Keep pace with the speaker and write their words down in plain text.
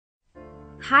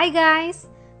Hi guys!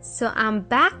 So I'm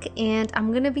back and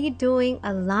I'm gonna be doing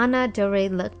a Lana Del Rey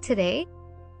look today.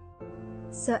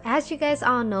 So as you guys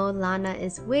all know, Lana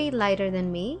is way lighter than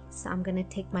me. So I'm gonna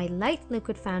take my light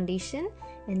liquid foundation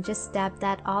and just dab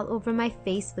that all over my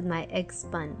face with my egg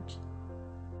sponge.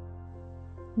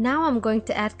 Now I'm going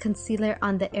to add concealer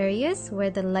on the areas where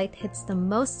the light hits the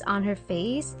most on her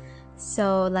face.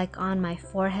 So like on my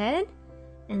forehead,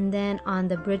 and then on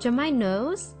the bridge of my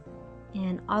nose,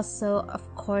 and also of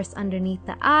course underneath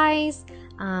the eyes,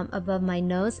 above my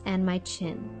nose and my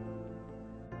chin.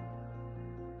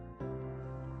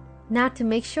 Now to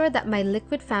make sure that my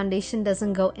liquid foundation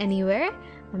doesn't go anywhere,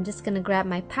 I'm just gonna grab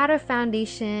my powder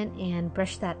foundation and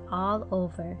brush that all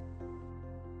over.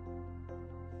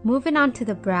 Moving on to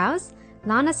the brows,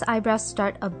 Lana's eyebrows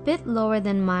start a bit lower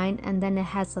than mine and then it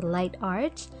has a light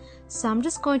arch. So I'm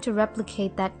just going to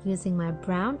replicate that using my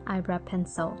brown eyebrow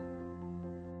pencil.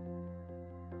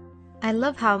 I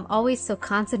love how I'm always so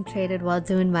concentrated while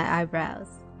doing my eyebrows.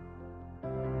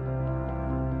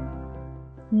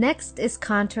 Next is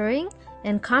contouring,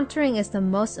 and contouring is the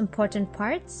most important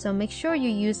part, so make sure you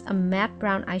use a matte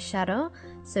brown eyeshadow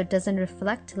so it doesn't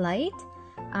reflect light.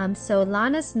 So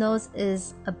Lana's nose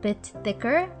is a bit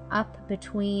thicker up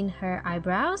between her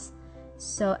eyebrows,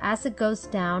 so as it goes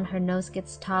down, her nose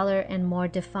gets taller and more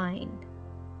defined.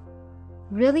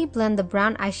 Really blend the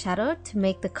brown eyeshadow to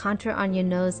make the contour on your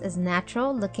nose as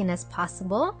natural looking as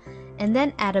possible, and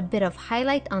then add a bit of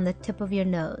highlight on the tip of your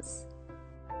nose.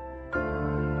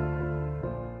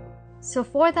 So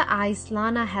for the eyes,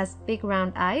 Lana has big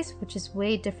round eyes, which is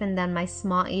way different than my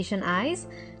small Asian eyes.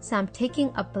 So I'm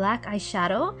taking a black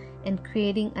eyeshadow and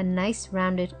creating a nice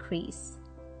rounded crease.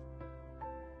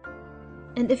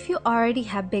 And if you already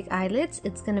have big eyelids,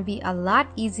 it's going to be a lot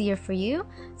easier for you,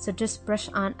 so just brush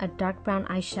on a dark brown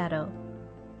eyeshadow.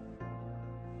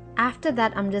 After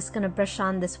that, I'm just going to brush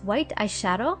on this white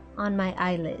eyeshadow on my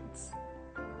eyelids.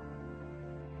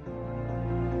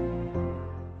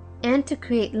 And to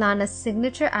create Lana's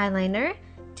signature eyeliner,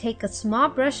 take a small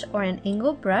brush or an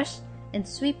angled brush and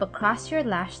sweep across your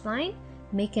lash line,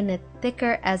 making it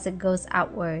thicker as it goes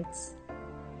outwards.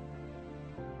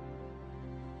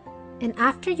 And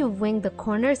after you've winged the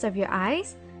corners of your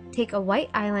eyes, take a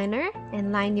white eyeliner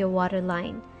and line your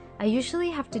waterline. I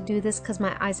usually have to do this because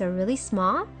my eyes are really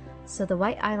small, so the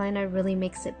white eyeliner really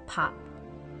makes it pop.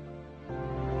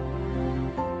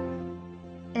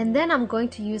 And then I'm going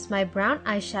to use my brown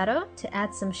eyeshadow to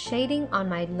add some shading on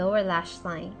my lower lash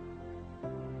line.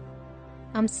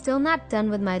 I'm still not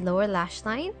done with my lower lash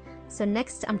line, so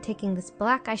next I'm taking this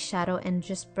black eyeshadow and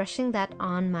just brushing that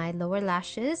on my lower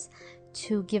lashes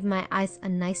to give my eyes a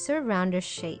nicer, rounder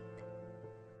shape.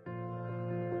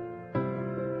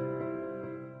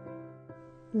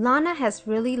 Lana has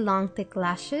really long, thick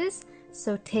lashes,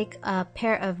 so take a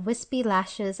pair of wispy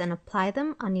lashes and apply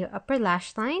them on your upper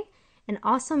lash line, and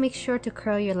also make sure to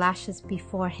curl your lashes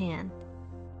beforehand.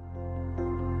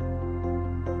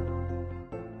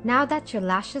 Now that your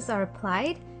lashes are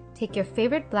applied, take your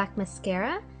favorite black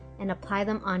mascara and apply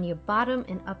them on your bottom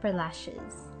and upper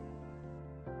lashes.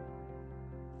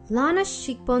 Lana's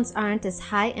cheekbones aren't as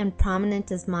high and prominent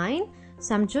as mine,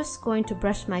 so I'm just going to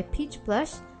brush my peach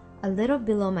blush a little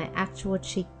below my actual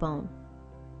cheekbone.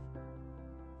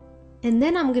 And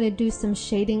then I'm going to do some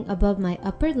shading above my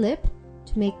upper lip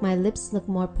to make my lips look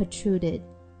more protruded.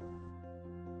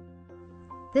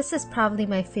 This is probably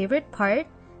my favorite part,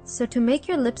 so to make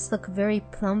your lips look very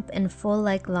plump and full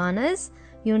like Lana's,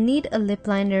 you'll need a lip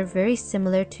liner very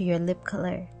similar to your lip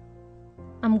color.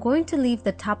 I'm going to leave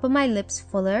the top of my lips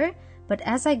fuller, but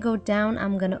as I go down,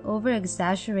 I'm going to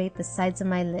over-exaggerate the sides of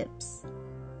my lips.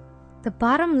 The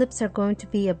bottom lips are going to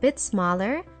be a bit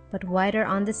smaller, but wider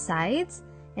on the sides,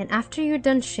 and after you're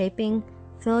done shaping,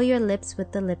 fill your lips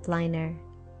with the lip liner.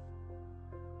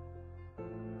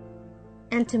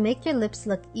 And to make your lips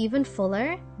look even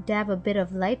fuller, dab a bit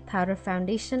of light powder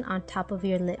foundation on top of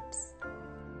your lips.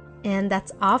 And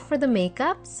that's all for the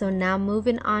makeup, so now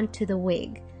moving on to the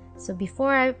wig. So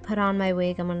before I put on my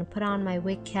wig, I'm going to put on my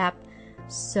wig cap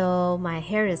so my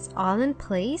hair is all in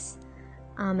place.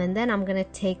 And then I'm going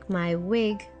to take my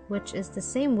wig, which is the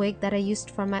same wig that I used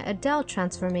for my Adele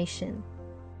transformation.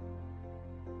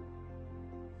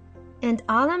 And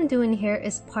all I'm doing here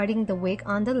is parting the wig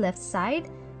on the left side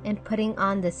and putting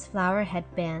on this flower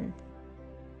headband.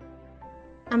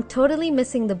 I'm totally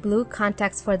missing the blue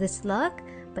contacts for this look,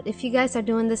 but if you guys are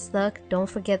doing this look, don't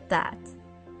forget that.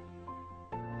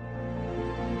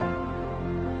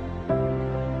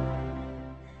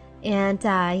 And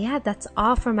yeah, that's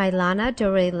all for my Lana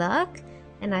Del Rey look.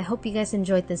 And I hope you guys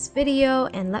enjoyed this video,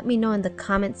 and let me know in the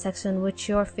comment section which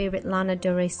your favorite Lana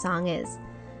Del Rey song is.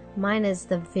 Mine is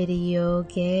the video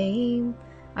game.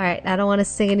 Alright, I don't want to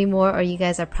sing anymore or you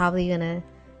guys are probably gonna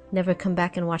never come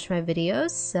back and watch my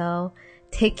videos. So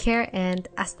take care and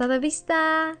hasta la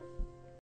vista!